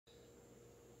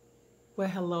Well,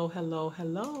 hello, hello,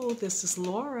 hello. This is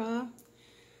Laura.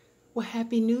 Well,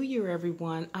 Happy New Year,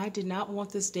 everyone. I did not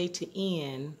want this day to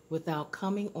end without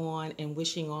coming on and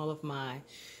wishing all of my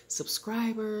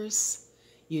subscribers.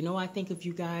 You know, I think of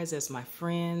you guys as my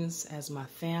friends, as my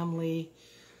family,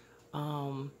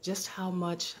 just how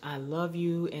much I love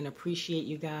you and appreciate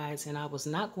you guys. And I was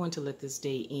not going to let this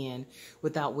day end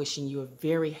without wishing you a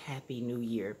very happy new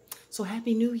year. So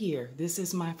Happy New Year. This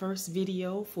is my first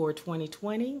video for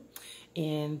 2020,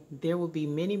 and there will be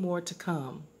many more to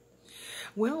come.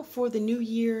 Well, for the new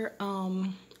year,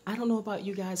 I don't know about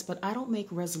you guys, but I don't make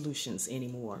resolutions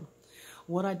anymore.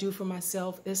 What I do for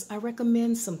myself is I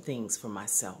recommend some things for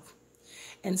myself.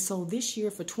 And so this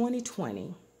year for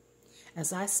 2020,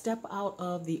 as I step out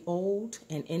of the old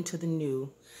and into the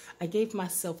new, I gave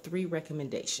myself 3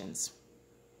 recommendations,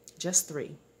 just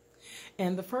 3.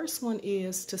 And the first one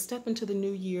is to step into the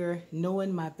new year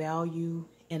knowing my value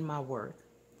and my worth.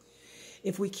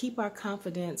 If we keep our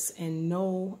confidence and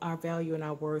know our value and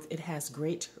our worth, it has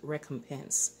great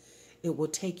recompense. It will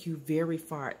take you very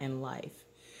far in life.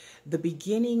 The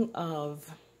beginning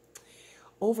of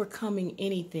overcoming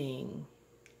anything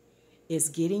is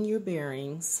getting your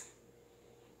bearings,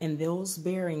 and those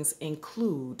bearings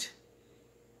include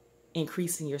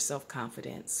increasing your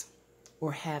self-confidence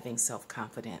or having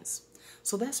self-confidence.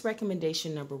 So that's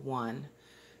recommendation number 1.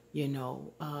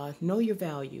 Know your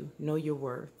value, know your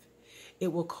worth.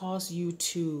 It will cause you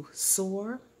to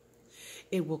soar.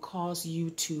 It will cause you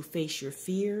to face your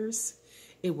fears.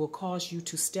 It will cause you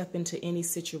to step into any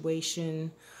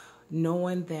situation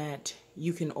knowing that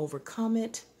you can overcome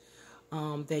it,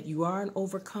 that you are an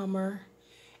overcomer,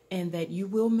 and that you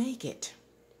will make it.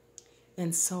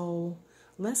 And so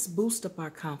let's boost up our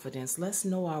confidence. Let's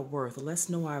know our worth. Let's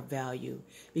know our value.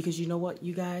 Because you know what,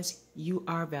 you guys, you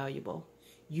are valuable.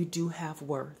 You do have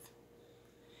worth.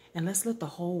 And let's let the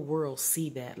whole world see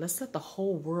that. Let's let the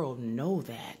whole world know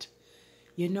that.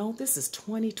 You know, this is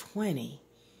 2020.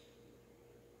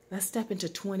 Let's step into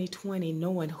 2020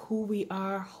 knowing who we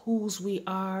are, whose we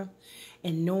are,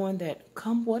 and knowing that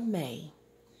come what may,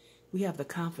 we have the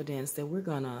confidence that we're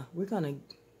gonna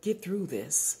get through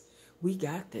this. We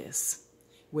got this.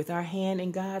 With our hand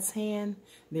in God's hand,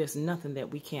 there's nothing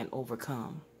that we can't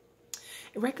overcome.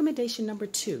 Recommendation number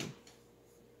 2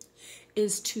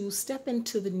 is to step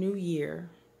into the new year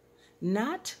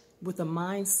not with a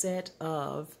mindset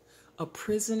of a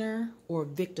prisoner or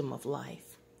victim of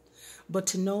life, but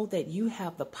to know that you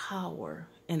have the power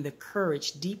and the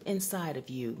courage deep inside of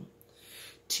you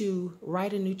to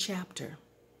write a new chapter,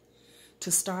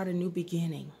 to start a new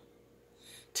beginning,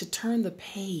 to turn the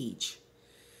page,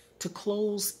 to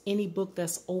close any book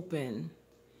that's open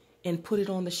and put it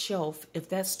on the shelf if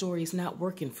that story is not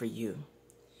working for you.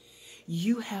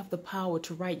 You have the power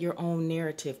to write your own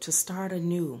narrative, to start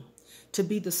anew, to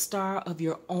be the star of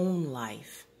your own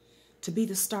life, to be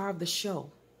the star of the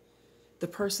show, the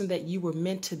person that you were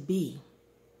meant to be.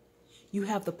 You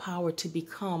have the power to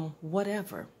become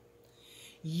whatever.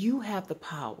 You have the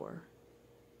power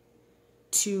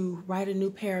to write a new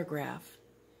paragraph,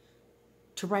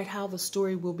 to write how the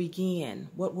story will begin,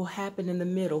 what will happen in the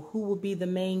middle, who will be the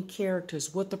main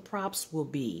characters, what the props will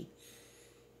be,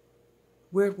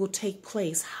 where it will take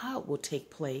place, how it will take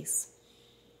place,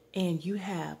 and you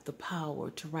have the power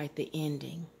to write the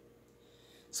ending.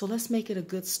 So let's make it a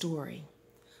good story.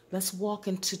 Let's walk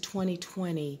into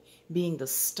 2020 being the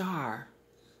star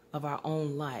of our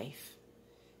own life.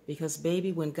 Because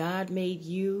baby, when God made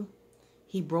you,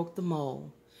 He broke the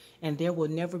mold. And there will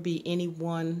never be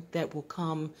anyone that will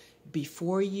come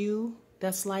before you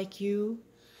that's like you,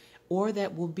 or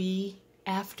that will be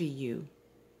after you.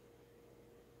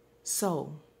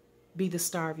 So, be the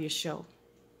star of your show.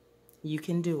 You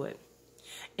can do it.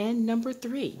 And number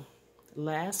 3,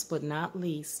 last but not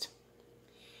least,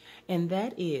 and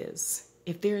that is,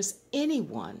 if there's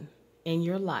anyone in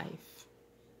your life,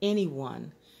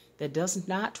 anyone that does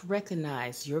not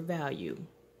recognize your value,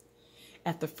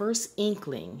 at the first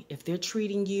inkling, if they're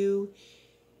treating you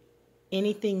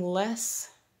anything less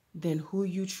than who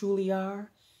you truly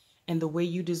are and the way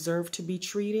you deserve to be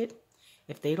treated,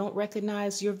 if they don't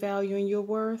recognize your value and your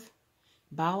worth,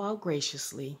 bow out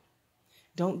graciously.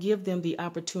 Don't give them the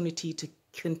opportunity to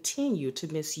continue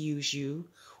to misuse you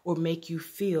or make you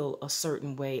feel a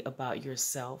certain way about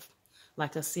yourself.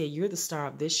 Like I said, you're the star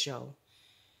of this show,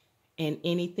 and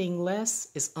anything less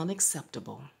is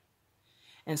unacceptable.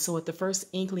 And so at the first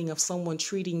inkling of someone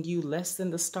treating you less than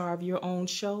the star of your own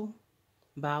show,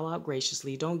 bow out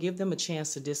graciously. Don't give them a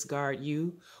chance to discard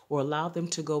you or allow them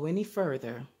to go any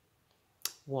further.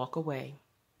 Walk away.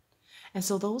 And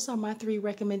so those are my 3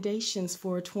 recommendations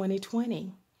for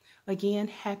 2020. Again,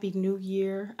 Happy New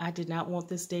Year. I did not want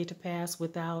this day to pass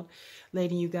without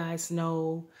letting you guys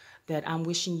know that I'm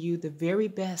wishing you the very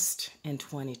best in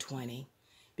 2020.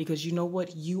 Because you know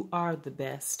what? You are the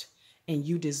best and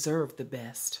you deserve the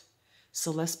best.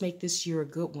 So let's make this year a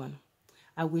good one.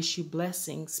 I wish you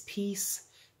blessings, peace,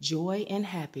 joy, and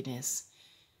happiness.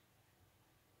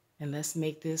 And let's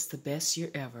make this the best year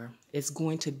ever. It's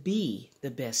going to be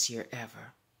the best year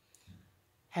ever.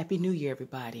 Happy New Year,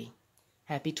 everybody.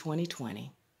 Happy 2020.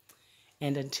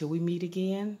 And until we meet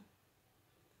again,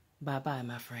 bye-bye,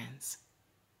 my friends.